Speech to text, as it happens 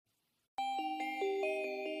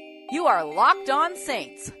You are Locked On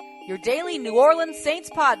Saints, your daily New Orleans Saints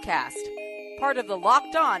podcast, part of the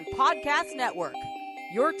Locked On Podcast Network,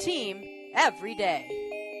 your team every day.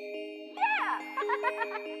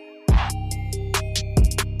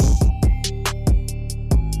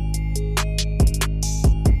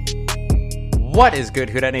 What is good,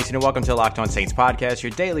 Who Dat Nation, and welcome to Locked On Saints podcast,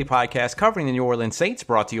 your daily podcast covering the New Orleans Saints,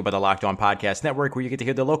 brought to you by the Locked On Podcast Network, where you get to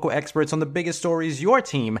hear the local experts on the biggest stories, your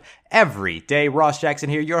team, every day. Ross Jackson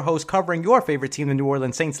here, your host, covering your favorite team, the New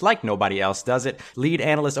Orleans Saints, like nobody else does it. Lead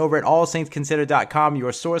analyst over at AllSaintsConsidered.com,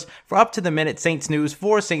 your source for up-to-the-minute Saints news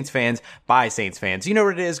for Saints fans by Saints fans. You know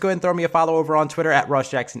what it is. Go ahead and throw me a follow over on Twitter at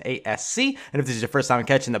RossJacksonASC. And if this is your first time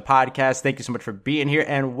catching the podcast, thank you so much for being here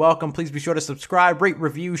and welcome. Please be sure to subscribe, rate,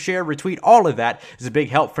 review, share, retweet, all of that is a big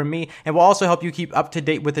help from me and will also help you keep up to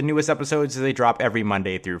date with the newest episodes as they drop every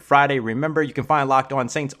Monday through Friday. Remember, you can find Locked On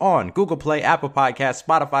Saints on Google Play, Apple Podcasts,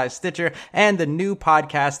 Spotify, Stitcher, and the new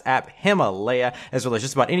podcast app Himalaya, as well as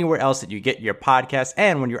just about anywhere else that you get your podcasts.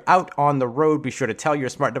 And when you're out on the road, be sure to tell your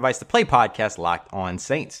smart device to play podcast Locked On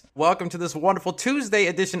Saints. Welcome to this wonderful Tuesday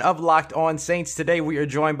edition of Locked On Saints. Today we are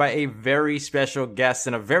joined by a very special guest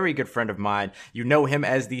and a very good friend of mine. You know him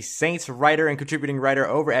as the Saints writer and contributing writer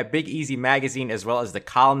over at Big Easy Magazine, as well as the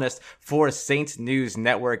columnist for Saints News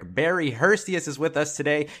Network. Barry Hersius is with us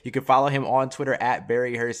today. You can follow him on Twitter at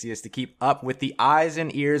Barry Hersius to keep up with the eyes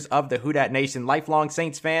and ears of the Who Dat Nation, lifelong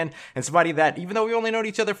Saints fan, and somebody that, even though we only known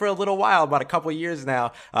each other for a little while, about a couple years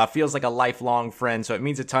now, feels like a lifelong friend. So it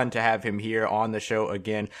means a ton to have him here on the show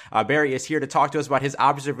again. Barry is here to talk to us about his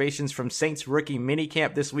observations from Saints rookie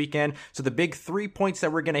minicamp this weekend. So the big 3 points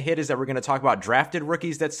that we're going to hit is that we're going to talk about drafted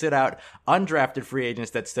rookies that stood out, undrafted free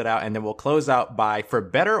agents that stood out, and then we'll close out by, for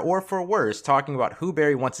better or for worse, talking about who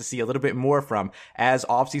Barry wants to see a little bit more from as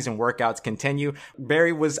offseason workouts continue.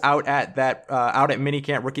 Barry was out at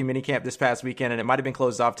minicamp, rookie minicamp this past weekend, and it might have been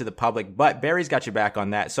closed off to the public, but Barry's got you back on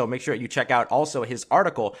that. So make sure you check out also his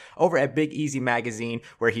article over at Big Easy Magazine,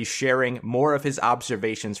 where he's sharing more of his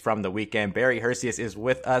observations from the weekend. Barry Hersius is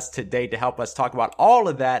with us today to help us talk about all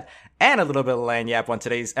of that and a little bit of lagniappe on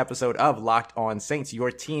today's episode of Locked On Saints, your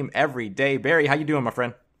team every day. Barry, how you doing, my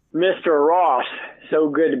friend? Mr. Ross, so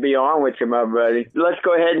good to be on with you, my buddy. Let's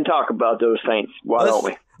go ahead and talk about those Saints, why don't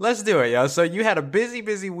we? Let's do it, yo. So you had a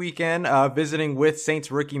busy weekend visiting with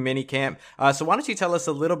Saints rookie minicamp. So why don't you tell us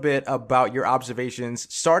a little bit about your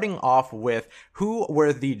observations, starting off with who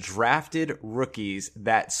were the drafted rookies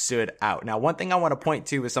that stood out? Now, one thing I want to point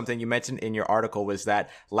to is something you mentioned in your article was that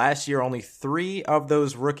last year only 3 of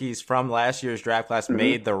those rookies from last year's draft class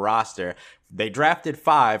made the roster. They drafted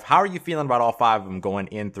 5. How are you feeling about all 5 of them going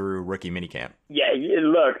in through rookie minicamp? Yeah,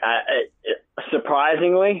 look,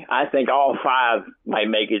 surprisingly, I think all 5 might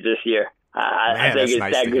make it this year. I think it's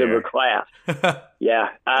nice that good of a class. Yeah,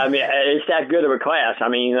 I mean, it's that good of a class. I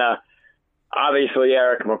mean, obviously,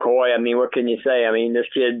 Erik McCoy, I mean, what can you say? I mean, this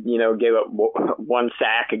kid, gave up 1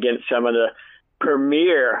 sack against some of the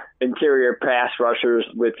premier interior pass rushers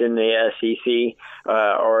within the SEC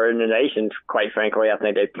or in the nation, quite frankly. I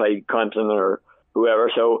think they played Clemson or whoever.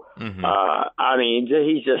 So, I mean,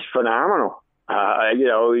 he's just phenomenal.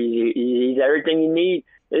 He's everything you need.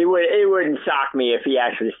 It wouldn't shock me if he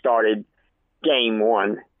actually started game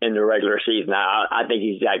 1 in the regular season. I think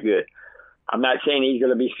he's that good. I'm not saying he's going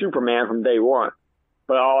to be Superman from day 1,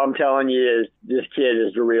 but all I'm telling you is this kid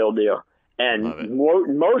is the real deal. And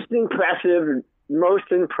most impressive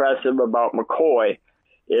about McCoy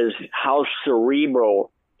is how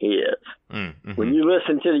cerebral he is. When you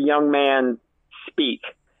listen to the young man speak,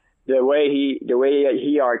 the way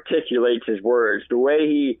he articulates his words,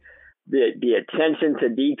 the attention to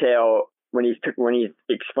detail when he's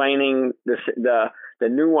explaining the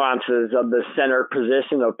nuances of the center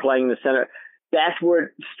position of playing the center. That's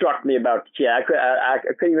what struck me about the kid. I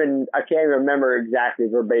can't even remember exactly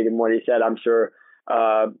verbatim what he said. I'm sure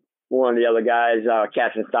one of the other guys,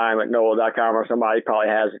 Captain Stein at NOLA.com or somebody probably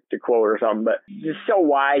has the quote or something, but just so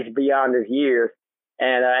wise beyond his years.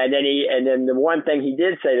 And then the one thing he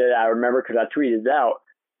did say that I remember, because I tweeted it out,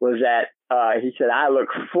 was that he said, I look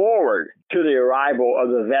forward to the arrival of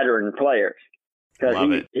the veteran players,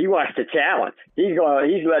 because he wants to challenge. He's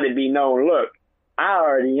let it be known, look, I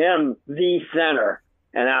already am the center,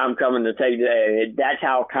 and I'm coming to take the. That's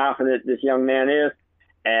how confident this young man is.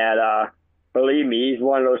 And believe me, he's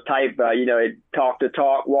one of those type, talk the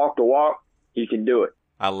talk, walk the walk. He can do it.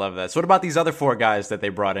 I love that. So what about these other 4 guys that they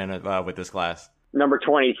brought in with this class? Number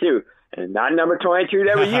 22, and not number 22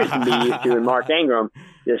 that we used to be used to in Mark Ingram.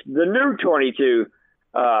 Just the new 22,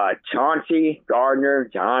 Chauncey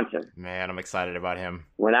Gardner-Johnson. Man, I'm excited about him.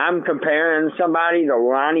 When I'm comparing somebody to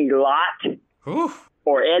Ronnie Lott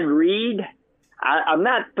or Ed Reed,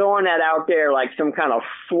 not throwing that out there like some kind of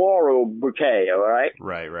floral bouquet. All right.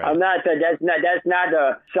 Right. I'm not. That's not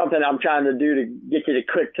something I'm trying to do to get you to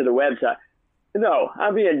click to the website. No,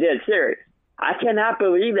 I'm being dead serious. I cannot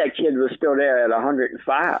believe that kid was still there at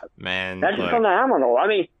 105. Man, that's phenomenal. I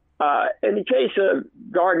mean, in the case of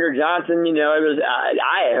Gardner Johnson, it was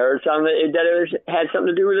I had heard something that had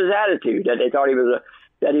something to do with his attitude, that they thought he was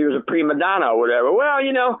a prima donna or whatever. Well,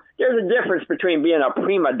 there's a difference between being a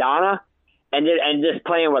prima donna and just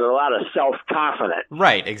playing with a lot of self-confidence.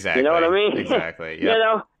 Right, exactly. You know what I mean? Exactly.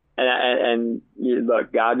 Yep. And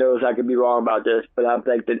look, God knows I could be wrong about this, but I'm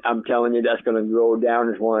telling you that's going to go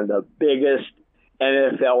down as one of the biggest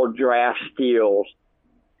NFL draft steals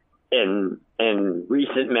in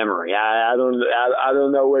recent memory. I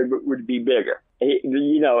don't know what would be bigger.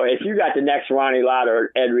 If you got the next Ronnie Lott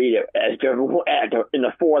or Ed Reed in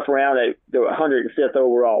the fourth round at the 105th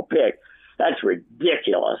overall pick, that's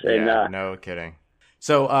ridiculous. Yeah, no kidding.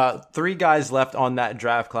 So 3 guys left on that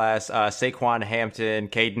draft class, Saquon Hampton,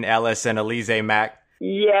 Caden Ellis, and Alize Mack.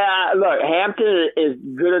 Yeah, look, Hampton is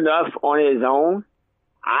good enough on his own.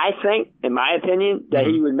 I think, in my opinion, that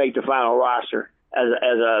he would make the final roster as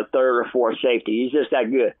a third or fourth safety. He's just that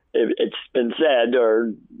good. It's been said,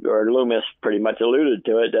 or Loomis pretty much alluded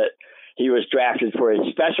to it, that he was drafted for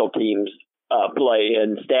his special teams play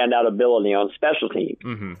and standout ability on special teams.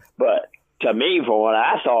 Mm-hmm. But to me, from what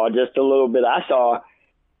I saw, just a little bit I saw,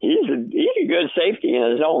 he's a good safety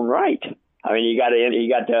in his own right. I mean, he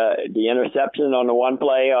got the interception on the one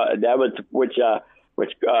play that was which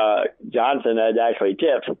Johnson had actually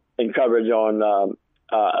tipped in coverage on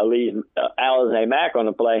Alize Mack on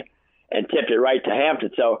the play and tipped it right to Hampton.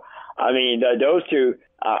 So I mean, those two.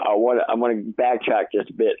 I want to backtrack just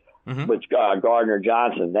a bit. Mm-hmm. With Gardner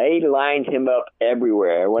Johnson, they lined him up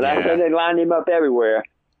everywhere. When I say they lined him up everywhere,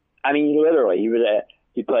 I mean literally.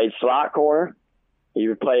 He played slot corner. He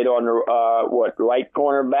played on the right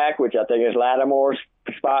cornerback, which I think is Lattimore's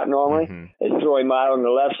spot normally. Mm-hmm. They threw him out on the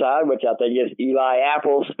left side, which I think is Eli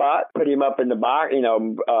Apple's spot. Put him up in the box.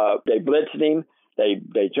 They blitzed him.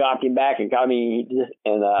 They dropped him back and I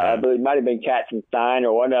believe it might have been Katzenstein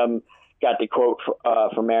or one of them got the quote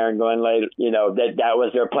from Aaron Glenn later. That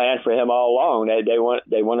was their plan for him all along. They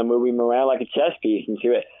want to move him around like a chess piece and see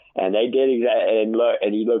it. And they did exactly.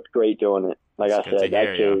 And he looked great doing it. Like I said,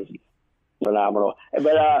 that kid is phenomenal.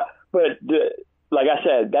 But like I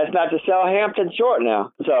said, that's not to sell Hampton short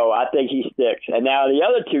now. So I think he sticks. And now the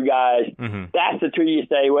other two guys, that's the two you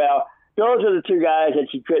say, well, those are the two guys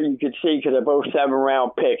that you could see because they're both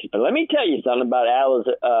 7-round picks. But let me tell you something about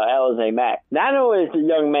Alize Mack. Not only is the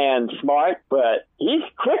young man smart, but he's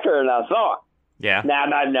quicker than I thought. Yeah. Now,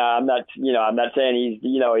 I'm not saying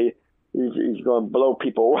he's going to blow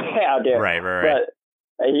people away out there. Right.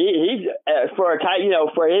 But he's for a type,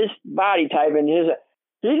 for his body type and he's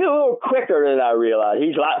a little quicker than I realized.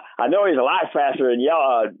 I know he's a lot faster than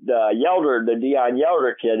the Deion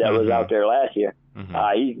Yelder kid that was out there last year.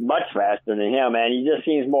 Mm-hmm. He's much faster than him, and he just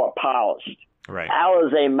seems more polished. Right.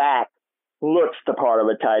 Alize Mack looks the part of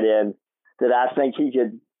a tight end that I think he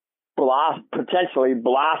could potentially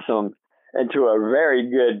blossom into a very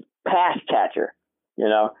good pass catcher,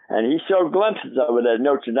 and he showed glimpses of it at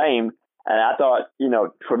Notre Dame. And I thought,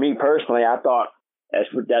 for me personally, I thought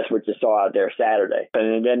that's what you saw out there Saturday.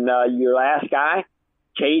 And then your last guy,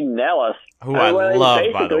 Caden Ellis, who I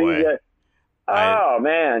love, by the way.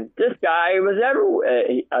 Man, this guy was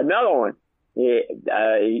everywhere. Another one.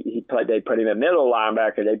 He played. They put him at middle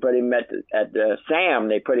linebacker. They put him at the Sam.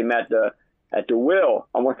 They put him at the will,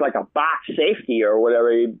 almost like a box safety or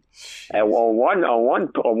whatever. On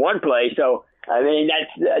one play. So I mean,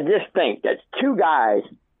 that's two guys.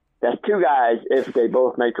 That's two guys, if they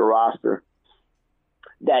both make the roster,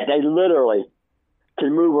 that they literally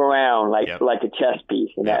can move around like a chess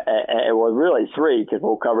piece. And it was really 3 because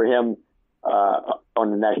we'll cover him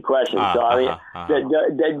on the next question. So, I mean,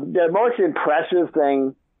 the most impressive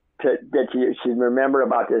thing that you should remember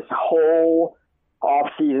about this whole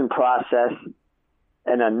off-season process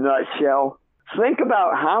in a nutshell, think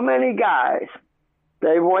about how many guys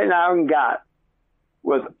they went out and got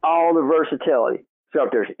with all the versatility. So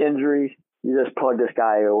if there's injuries, you just plug this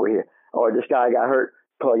guy over here. Or this guy got hurt,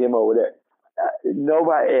 plug him over there.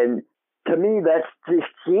 Nobody, and to me, that's just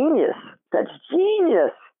genius. That's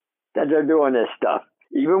genius that they're doing this stuff.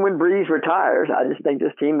 Even when Breeze retires, I just think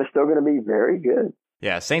this team is still going to be very good.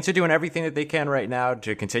 Yeah, Saints are doing everything that they can right now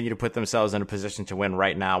to continue to put themselves in a position to win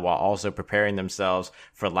right now while also preparing themselves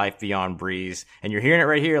for life beyond Breeze. And you're hearing it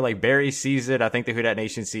right here, like Barry sees it. I think the Who Dat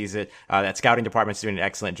Nation sees it. That scouting department's doing an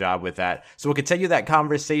excellent job with that. So we'll continue that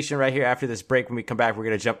conversation right here after this break. When we come back, we're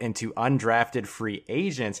going to jump into undrafted free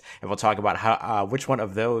agents, and we'll talk about how which one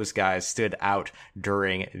of those guys stood out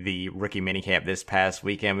during the rookie minicamp this past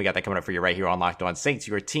weekend. We got that coming up for you right here on Locked On Saints,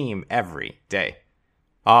 your team every day.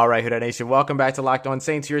 All right, Who Dat Nation, welcome back to Locked On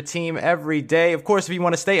Saints, your team every day. Of course, if you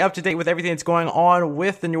want to stay up to date with everything that's going on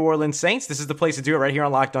with the New Orleans Saints, this is the place to do it right here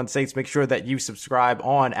on Locked On Saints. Make sure that you subscribe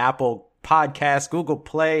on Apple Podcast, Google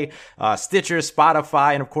Play, Stitcher,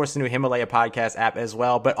 Spotify, and of course the new Himalaya podcast app as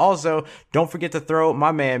well. But also, don't forget to throw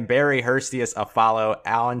my man Barry Herstius a follow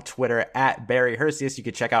on Twitter at Barry Herstius. You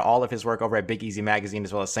can check out all of his work over at Big Easy Magazine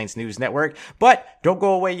as well as Saints News Network. But don't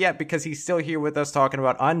go away yet, because he's still here with us talking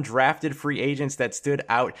about undrafted free agents that stood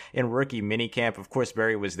out in rookie minicamp. Of course,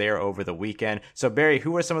 Barry was there over the weekend. So Barry,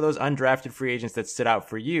 who are some of those undrafted free agents that stood out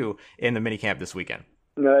for you in the minicamp this weekend?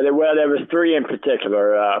 Well, there was three in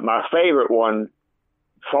particular. My favorite one,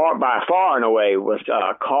 by far and away, was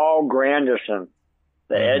Carl Granderson,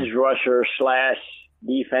 the edge rusher /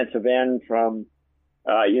 defensive end from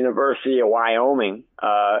University of Wyoming.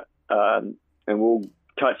 And we'll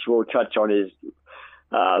touch on his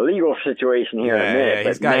legal situation here in a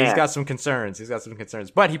minute. Yeah, he's got some concerns.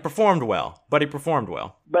 But he performed well. But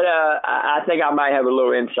I think I might have a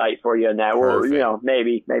little insight for you on that. Well,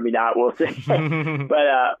 maybe not. We'll see.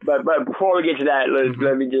 but before we get to that,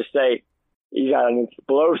 let me just say he's got an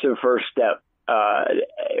explosive first step. And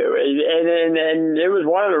it was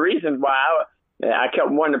one of the reasons why I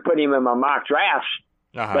kept wanting to put him in my mock drafts.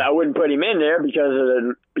 But I wouldn't put him in there because of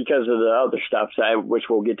the other stuff, which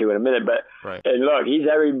we'll get to in a minute. But And look, he's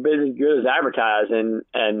every bit as good as advertised, and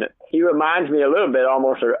he reminds me a little bit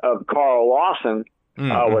almost of Carl Lawson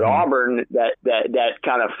with Auburn. That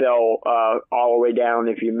kind of fell all the way down.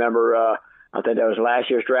 If you remember, I think that was last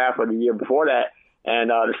year's draft or the year before that, and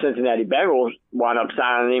the Cincinnati Bengals wound up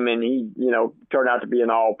signing him, and he turned out to be an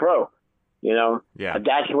All-Pro.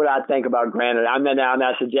 That's what I think about Grant. I'm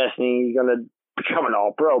not suggesting he's going to become an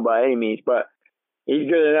All-Pro by any means, but he's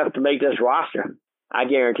good enough to make this roster. I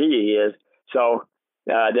guarantee you he is. So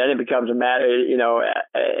then it becomes a matter,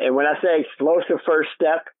 and when I say explosive first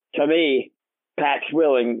step, to me, Pat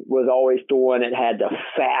Swilling was always the one that had the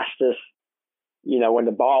fastest, when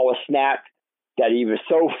the ball was snapped, that he was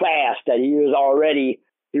so fast that he was already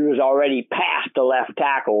past the left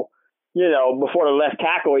tackle, before the left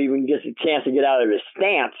tackle even gets a chance to get out of his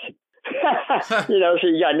stance. So you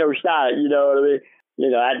got no shot. You know what I mean?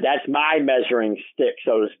 That's my measuring stick,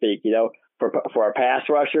 so to speak. For a pass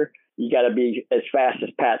rusher, you got to be as fast as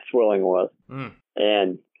Pat Swilling was.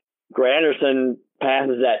 And Granderson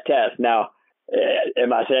passes that test. Now,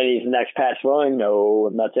 am I saying he's the next Pat Swilling? No,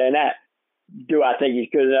 I'm not saying that. Do I think he's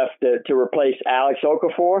good enough to replace Alex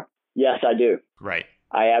Okafor? Yes, I do. Right.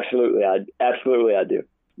 I absolutely do.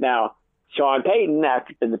 Now, Sean Payton,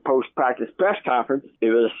 in the post-practice press conference, it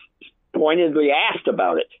was pointedly asked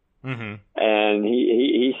about it. And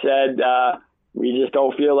he said, we just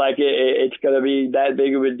don't feel like it's going to be that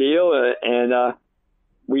big of a deal. And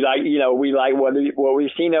we like what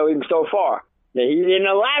we've seen of him so far. Now, he didn't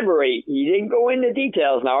elaborate. He didn't go into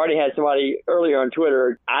details. And I already had somebody earlier on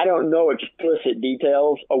Twitter. I don't know explicit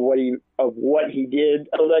details of what he did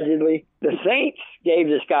allegedly. The Saints gave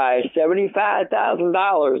this guy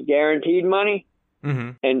 $75,000 guaranteed money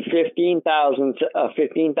and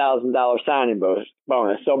 $15,000 signing bonus.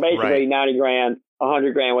 So basically $90,000,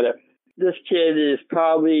 $100,000, whatever. This kid is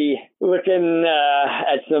probably looking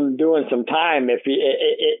at doing some time if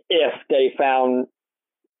they found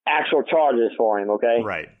actual charges for him, okay?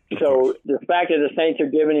 Right. So the fact that the Saints are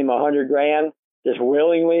giving him $100,000 just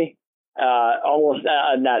willingly, almost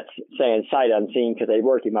not saying sight unseen because they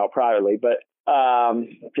worked him out privately, but I'm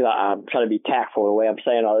trying to be tactful the way I'm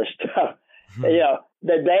saying all this stuff.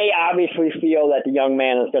 That they obviously feel that the young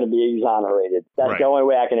man is going to be exonerated. That's the only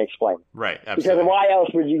way I can explain it. Right. Absolutely. Because why else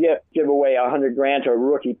would you give away $100,000 to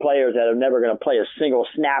rookie players that are never going to play a single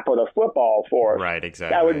snap of the football for us? Right.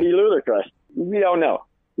 Exactly. That would be ludicrous. We don't know.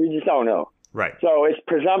 We just don't know. Right. So it's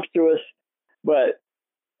presumptuous, but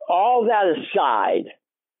all that aside,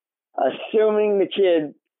 assuming the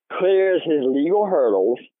kid clears his legal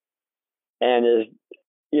hurdles and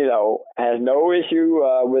has no issue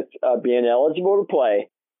with being eligible to play,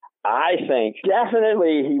 I think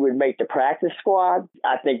definitely he would make the practice squad.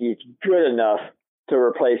 I think he's good enough to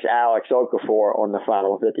replace Alex Okafor on the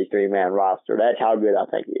final 53-man roster. That's how good I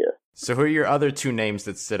think he is. So who are your other two names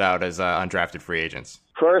that stood out as undrafted free agents?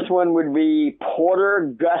 First one would be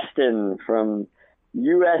Porter Gustin from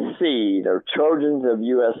USC, the Trojans of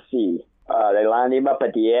USC. They lined him up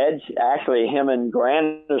at the edge. Actually, him and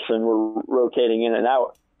Granderson were rotating in and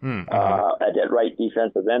out at that right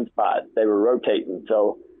defensive end spot. They were rotating.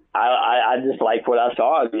 So I just like what I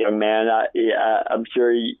saw of the young man. I'm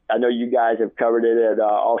sure I know you guys have covered it at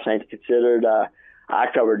All Saints Considered. I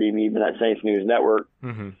covered him even at Saints News Network.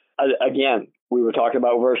 Again, we were talking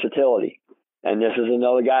about versatility. And this is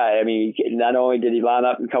another guy. I mean, not only did he line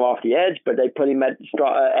up and come off the edge, but they put him at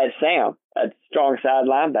strong side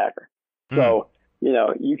linebacker. So,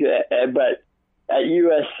 you could, but at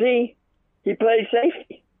USC, he played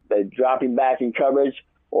safety. They drop him back in coverage,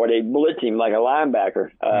 or they blitz him like a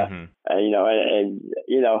linebacker.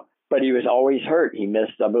 But he was always hurt. He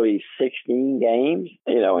missed, I believe, 16 games,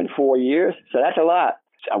 in 4 years. So that's a lot.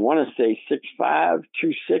 I want to say 6'5",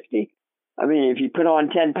 260. I mean, if you put on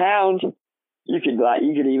 10 pounds, you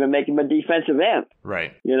could even make him a defensive end.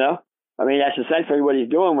 Right. I mean, that's essentially what he's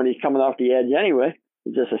doing when he's coming off the edge anyway.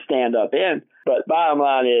 He's just a stand-up end. But bottom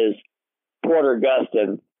line is, Porter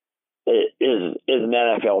Gustin is an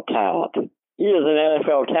NFL talent. He is an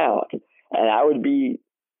NFL talent. And I would be,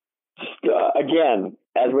 again,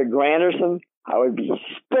 as with Granderson, I would be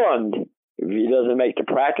stunned if he doesn't make the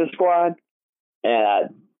practice squad. And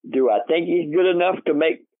do I think he's good enough to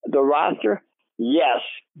make the roster? Yes,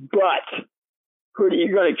 but who are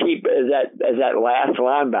you going to keep as that last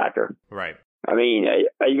linebacker? Right. I mean,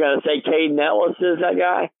 are you going to say Caden Ellis is that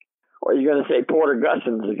guy? Or are you going to say Porter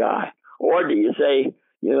Gustin's the guy? Or do you say,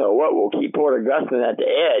 we'll keep Porter Gustin at the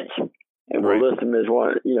edge and we'll list him as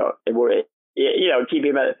one, and we'll, keep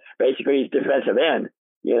him at basically his defensive end,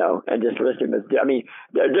 and just list him as, I mean,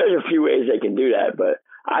 there's a few ways they can do that, but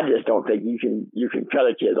I just don't think you can cut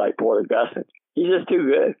a kid like Porter Gustin. He's just too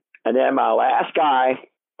good. And then my last guy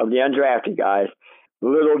of the undrafted guys,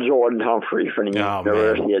 little Jordan Humphrey from the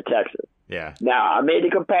University of Texas. Yeah. Now, I made the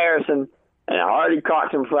comparison, and I already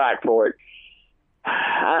caught some flack for it.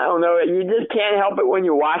 I don't know. You just can't help it when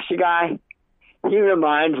you watch the guy. He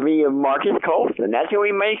reminds me of Marcus Colston. That's who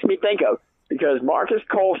he makes me think of, because Marcus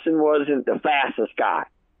Colston wasn't the fastest guy.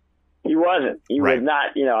 He wasn't. He was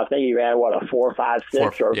not, I think he ran, a 4.56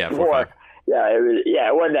 or 4.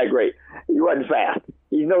 It wasn't that great. He wasn't fast.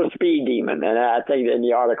 He's no speed demon. And I think in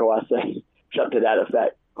the article I say something to that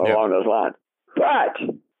effect along those lines. But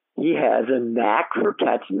he has a knack for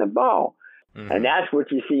catching the ball. And that's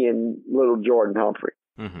what you see in little Jordan Humphrey.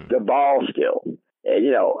 The ball skill.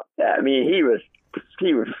 I mean, he was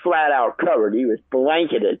flat out covered. He was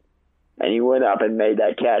blanketed. And he went up and made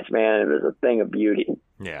that catch, man. It was a thing of beauty.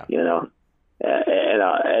 Yeah.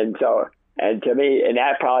 And to me, and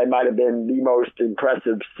that probably might have been the most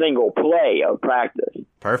impressive single play of practice.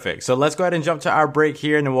 Perfect. So let's go ahead and jump to our break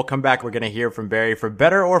here, and then we'll come back. We're going to hear from Barry, for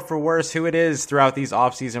better or for worse, who it is throughout these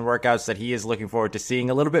off-season workouts that he is looking forward to seeing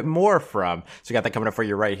a little bit more from. So we got that coming up for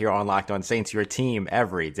you right here on Locked On Saints, your team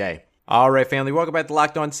every day. All right, family, welcome back to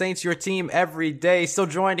Locked On Saints, your team every day. Still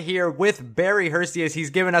joined here with Barry Herstius. He's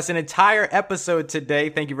given us an entire episode today.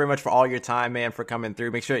 Thank you very much for all your time, man, for coming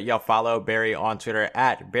through. Make sure that y'all follow Barry on Twitter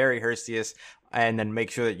at Barry Herstius. And then make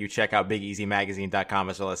sure that you check out BigEasyMagazine.com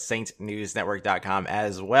as well as SaintsNewsNetwork.com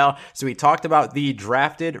as well. So we talked about the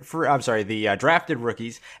drafted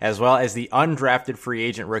rookies as well as the undrafted free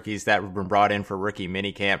agent rookies that have been brought in for rookie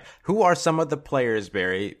minicamp. Who are some of the players,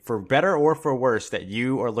 Barry, for better or for worse, that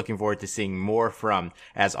you are looking forward to seeing more from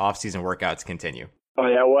as off-season workouts continue? Oh,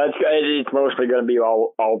 yeah, well, it's mostly going to be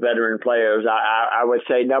all veteran players. I would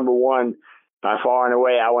say number one, by far and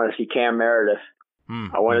away, I want to see Cam Meredith.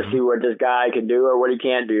 I want to see what this guy can do or what he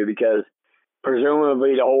can't do, because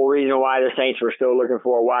presumably the whole reason why the Saints were still looking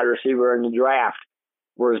for a wide receiver in the draft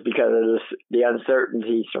was because of the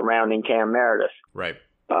uncertainty surrounding Cam Meredith. Right.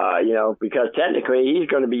 Because technically he's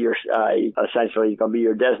going to be your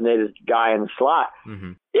designated guy in the slot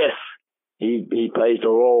if he plays the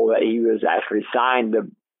role that he was actually signed to,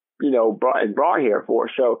 brought here for.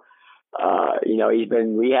 So, he's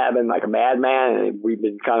been rehabbing like a madman, and we've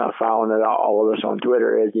been kind of following it, all of us on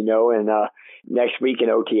Twitter, as you know. And next week in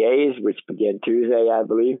OTAs, which begin Tuesday, I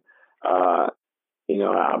believe, I'm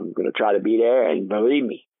going to try to be there. And believe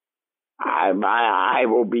me, I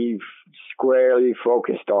will be squarely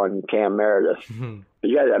focused on Cam Meredith.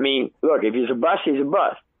 Because, I mean, look, if he's a bust, he's a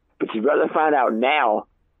bust. But you'd rather find out now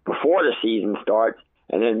before the season starts,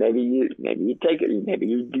 and then maybe you take it. Maybe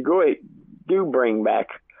you do bring back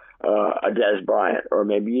a Dez Bryant, or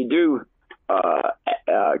maybe you do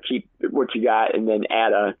keep what you got and then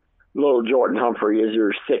add a little Jordan Humphrey as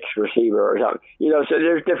your sixth receiver or something. So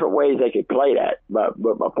there's different ways they could play that. But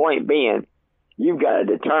my point being, you've got to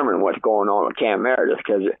determine what's going on with Cam Meredith,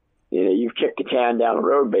 because you've kicked the can down the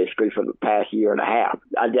road basically for the past year and a half.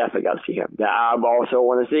 I definitely got to see him. Now, I also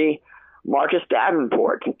want to see Marcus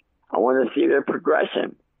Davenport. I want to see their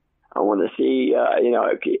progression. I want to see,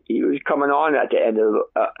 he was coming on at the end of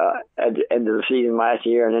the season last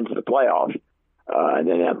year and into the playoffs. And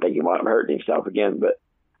then I'm thinking about him hurting himself again. But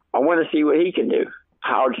I want to see what he can do.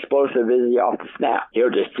 How explosive is he off the snap? He'll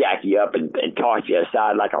just jack you up and toss you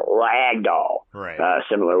aside like a rag doll, right?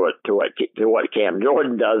 Similar to what Cam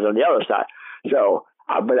Jordan does on the other side. So,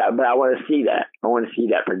 but I want to see that. I want to see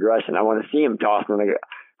that progression. I want to see him tossing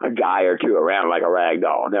a guy or two around like a rag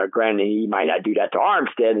doll. Now, granted, he might not do that to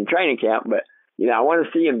Armstead in training camp, but I want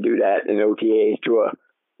to see him do that in OTAs to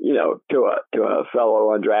a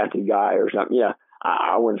fellow undrafted guy or something.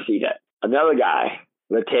 I want to see that. Another guy,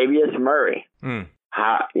 Latavius Murray.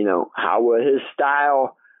 How was his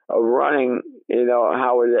style of running?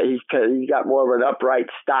 How was it? He's got more of an upright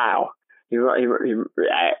style. For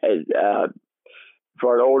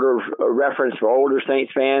an older reference for older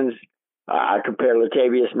Saints fans, I compare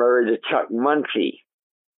Latavius Murray to Chuck Muncie,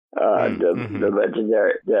 the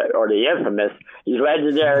legendary or the infamous. He's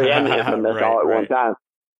legendary and infamous all at one time.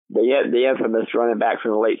 The infamous running back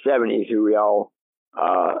from the late '70s, who we all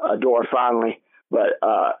adore fondly. But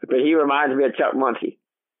he reminds me of Chuck Muncie.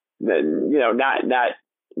 Not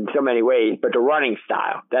in so many ways, but the running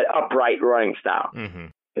style, that upright running style. Mm-hmm.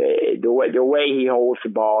 The way he holds the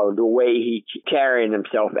ball, the way he's carrying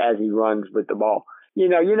himself as he runs with the ball.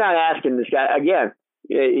 You're not asking this guy again.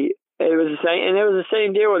 It was the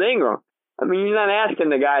same deal with Ingram. I mean, you're not asking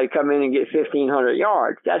the guy to come in and get 1,500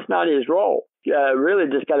 yards. That's not his role. Really,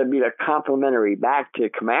 just got to be the complimentary back to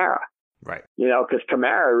Kamara. Right. Because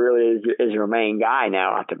Kamara really is your main guy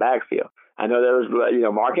now at the backfield. I know there was,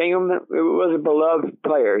 Mark Ingram was a beloved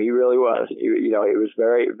player. He really was. He was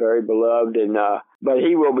very, very beloved, but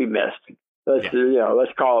he will be missed. Let's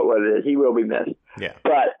call it what it is. He will be missed. Yeah.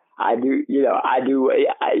 But do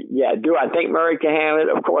I think Murray can handle it?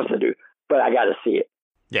 Of course I do. But I got to see it.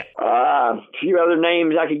 Yeah. A few other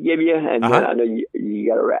names I could give you, and then I know you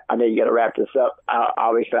got to. I know you got to wrap this up.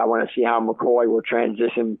 Obviously, I want to see how McCoy will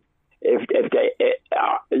transition. If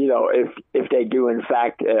they do in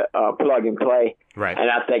fact plug and play, right? And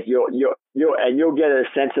I think you'll get a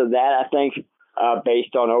sense of that. I think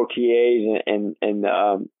based on OTAs and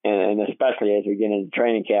especially as we get into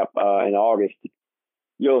training camp in August,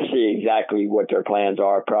 you'll see exactly what their plans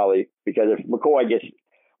are. Probably because if McCoy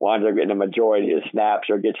winds up getting a majority of the snaps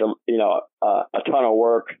or gets a ton of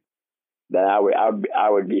work, then I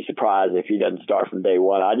would be surprised if he doesn't start from day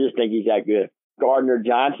one. I just think he's that good. Gardner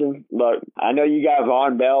Johnson, look, I know you got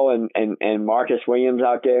Von Bell and Marcus Williams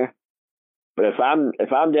out there, but if I'm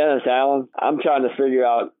Dennis Allen, I'm trying to figure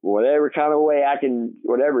out whatever kind of way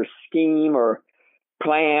whatever scheme or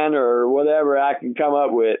plan or whatever I can come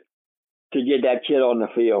up with to get that kid on the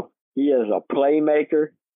field. He is a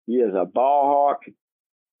playmaker. He is a ball hawk.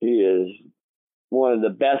 He is one of the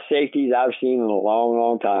best safeties I've seen in a long,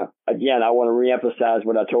 long time. Again, I want to reemphasize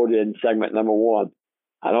what I told you in segment number 1.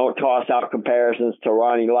 I don't toss out comparisons to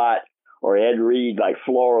Ronnie Lott or Ed Reed like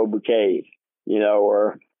floral bouquets,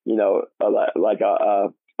 or like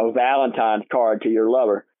a Valentine's card to your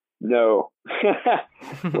lover. No.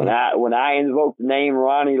 When I invoke the name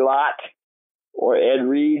Ronnie Lott or Ed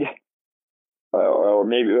Reed, or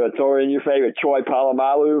maybe throw in your favorite Troy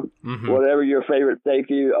Polamalu, whatever your favorite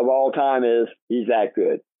safety of all time is, he's that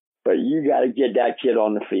good. But you got to get that kid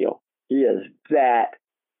on the field. He is that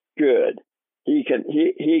good. He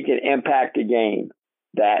can impact the game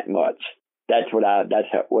that much. That's what I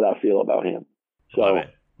feel about him. So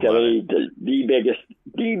the biggest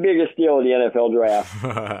steal of the NFL draft,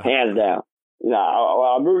 hands down.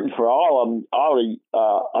 I'm rooting for all the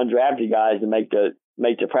undrafted guys to make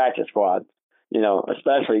the practice squad.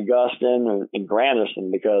 Especially Gustin and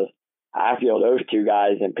Granderson, because I feel those two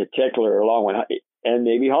guys in particular, along with and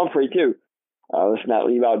maybe Humphrey too. Let's not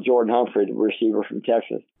leave out Jordan Humphrey, the receiver from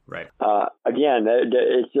Texas. Right. Again,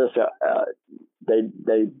 it's just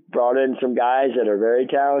they brought in some guys that are very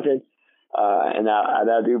talented, and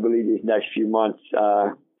I do believe these next few months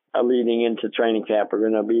leading into training camp are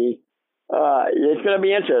going to be it's going to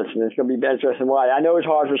be interesting. It's going to be interesting. Why? I know it's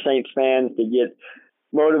hard for Saints fans to get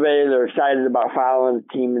motivated or excited about following the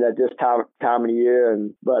team at this time of the year,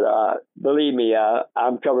 but believe me,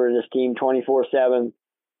 I'm covering this team 24/7,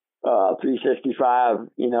 365.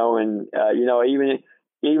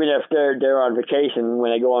 Even if they're on vacation,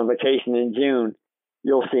 when they go on vacation in June,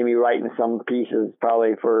 you'll see me writing some pieces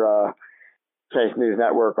probably for Saints News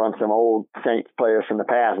Network on some old Saints players from the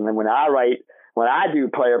past. And then when I do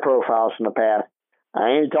player profiles from the past, I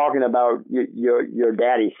ain't talking about your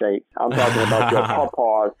daddy Saints. I'm talking about your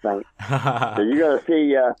papa's Saints. So you're going to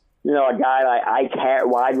see, a guy like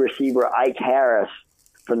wide receiver Ike Harris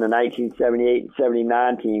from the 1978 and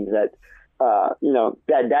 79 teams that's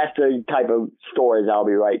the type of stories I'll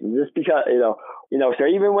be writing. Just because, so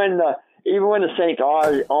even when the Saints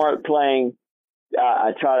aren't playing,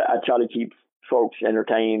 I try to keep folks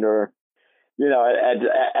entertained or,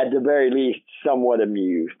 at the very least, somewhat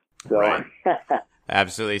amused. So. Right.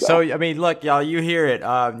 Absolutely. So, I mean, look, y'all, you hear it.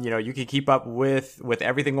 You can keep up with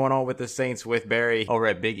everything going on with the Saints with Barry over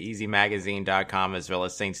at BigEasyMagazine.com as well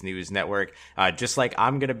as Saints News Network. Just like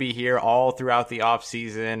I'm going to be here all throughout the off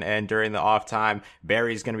season and during the off time,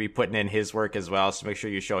 Barry's going to be putting in his work as well. So make sure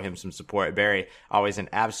you show him some support. Barry, always an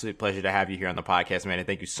absolute pleasure to have you here on the podcast, man. And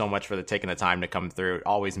thank you so much for taking the time to come through. It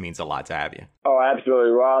always means a lot to have you. Oh,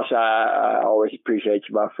 absolutely, Ross. I always appreciate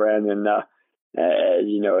you, my friend. And,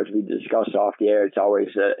 as we discussed off the air, it's always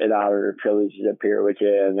an honor and a privilege to appear with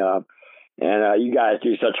you. And you guys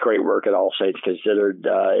do such great work at All Saints Considered.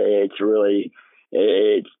 It's really,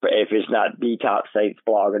 if it's not the top Saints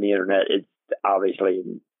blog on the internet, it's obviously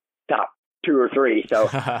top 2 or 3. So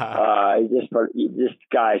just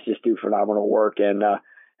guys just do phenomenal work, and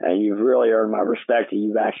you've really earned my respect.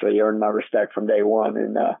 You've actually earned my respect from day one,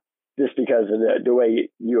 and just because of the way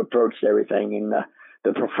you approached everything and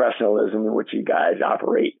the professionalism in which you guys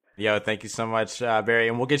operate. Yo, thank you so much, Barry.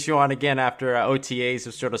 And we'll get you on again after OTAs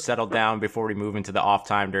have sort of settled down before we move into the off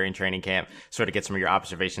time during training camp, sort of get some of your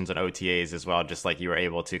observations on OTAs as well, just like you were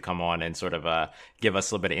able to come on and sort of give us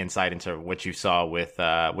a little bit of insight into what you saw with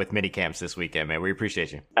mini camps this weekend, man. We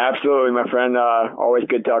appreciate you. Absolutely, my friend. Always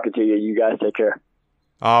good talking to you. You guys take care.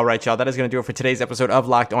 All right, y'all. That is going to do it for today's episode of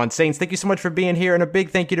Locked On Saints. Thank you so much for being here, and a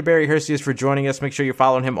big thank you to Barry Hercius for joining us. Make sure you're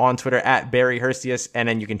following him on Twitter at Barry Hercius, and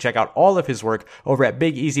then you can check out all of his work over at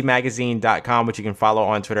BigEasyMagazine.com, which you can follow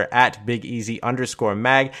on Twitter at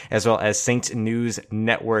BigEasy_mag, as well as Saints News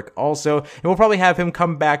Network also. And we'll probably have him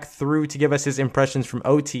come back through to give us his impressions from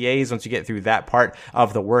OTAs once we get through that part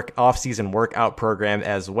of the off-season workout program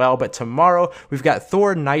as well. But tomorrow, we've got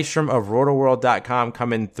Thor Nystrom of RotoWorld.com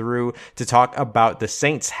coming through to talk about the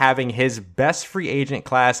Saints having his best free agent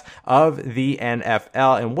class of the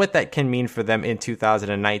NFL and what that can mean for them in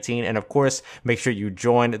 2019. And of course, make sure you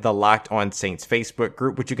join the Locked On Saints Facebook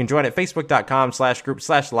group, which you can join at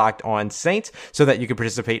facebook.com/group/Locked On Saints, so that you can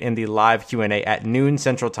participate in the live Q&A at noon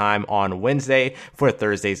Central Time on Wednesday for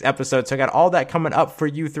Thursday's episode. So I got all that coming up for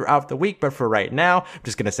you throughout the week. But for right now, I'm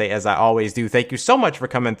just going to say, as I always do, thank you so much for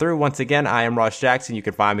coming through. Once again, I am Ross Jackson. You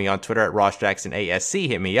can find me on Twitter at RossJacksonASC.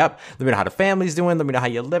 Hit me up. Let me know how the family's doing. Let me know how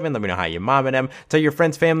you're living. Let me know how your mom and them. Tell your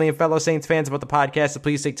friends, family, and fellow Saints fans about the podcast. So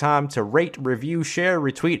please take time to rate, review, share,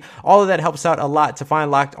 retweet. All of that helps out a lot to find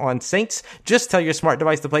Locked On Saints. Just tell your smart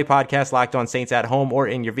device to play podcast Locked On Saints at home or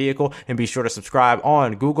in your vehicle, and be sure to subscribe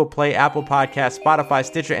on Google Play, Apple Podcasts, Spotify,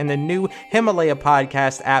 Stitcher, and the new Himalaya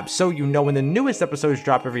podcast app, so you know when the newest episodes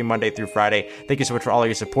drop every Monday through Friday. Thank you so much for all of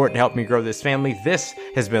your support and help me grow this family. This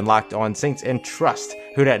has been Locked On Saints, and trust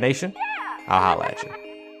Who Dat Nation. I'll holla at you.